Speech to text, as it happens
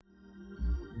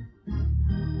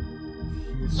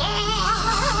Yeah.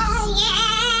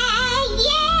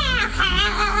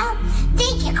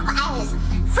 Thank you, choirs,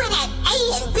 for that A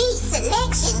and B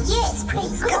selection. Yes,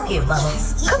 praise God. Come here, Mama.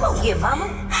 Yes. Come on here, Mama.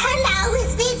 Hello,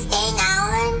 is this thing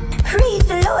on? Praise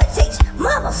the Lord, sakes.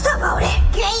 Mama, stop all that.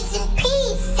 Grace and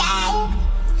peace, sire.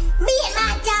 Me and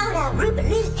my daughter,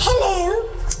 Rubilee. Hello.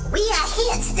 We are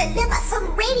here to deliver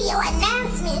some radio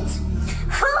announcements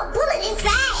for bulletin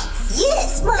flags.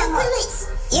 Yes, Mama. The bullets.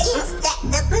 Yes. It's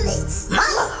the bullets.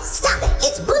 Mama, stop it.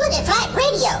 It's bulletin flag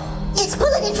radio. It's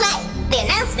bulletin flag. The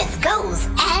announcements goes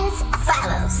as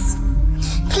follows.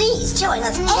 Please join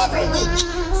us every week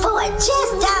for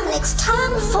Just Dominic's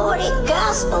Top 40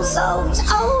 Gospel Songs.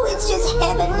 Oh, it's just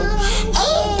heavenly.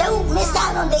 And don't miss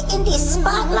out on the indie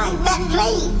spotlight that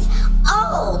plays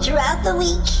all throughout the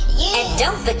week. Yes. And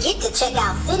don't forget to check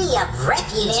out City of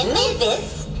Refuge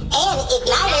Memphis and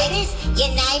Igniters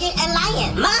United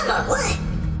Alliance. Mama, What?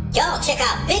 y'all check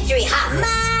out Victory Harvest.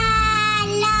 My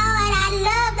Lord, I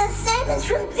love the sermons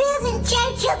from Vision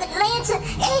Church of Atlanta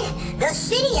and the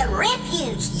City of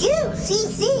Refuge,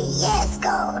 UCC. Yes,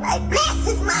 God, it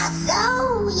blesses my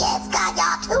soul. Yes, God,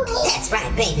 y'all tune in. That's right,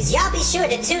 babies. Y'all be sure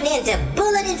to tune in to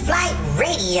Bulletin Flight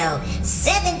Radio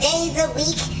 7 days a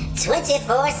week,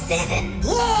 24/7.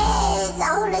 Yes,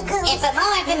 Holy Ghost. And for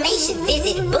more information,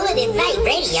 visit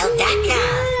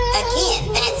bulletinflightradio.com. Again,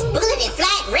 that's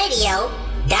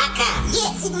bulletinflightradio.com.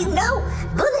 Yes, and you know,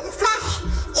 Bulletin Flight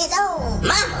is on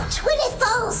Mama.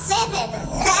 24/7.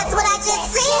 That's what I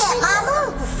just said,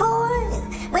 Mama.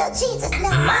 Well, Jesus knows.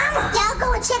 Mama. Y'all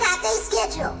go and check out their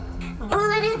schedule.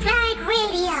 Bulletin Flight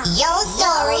Radio. Your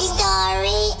story.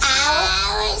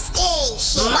 Our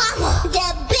station. Mama.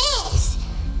 The best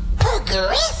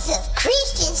progressive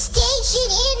Christian station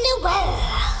in the world.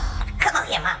 Come on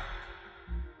here, Mama.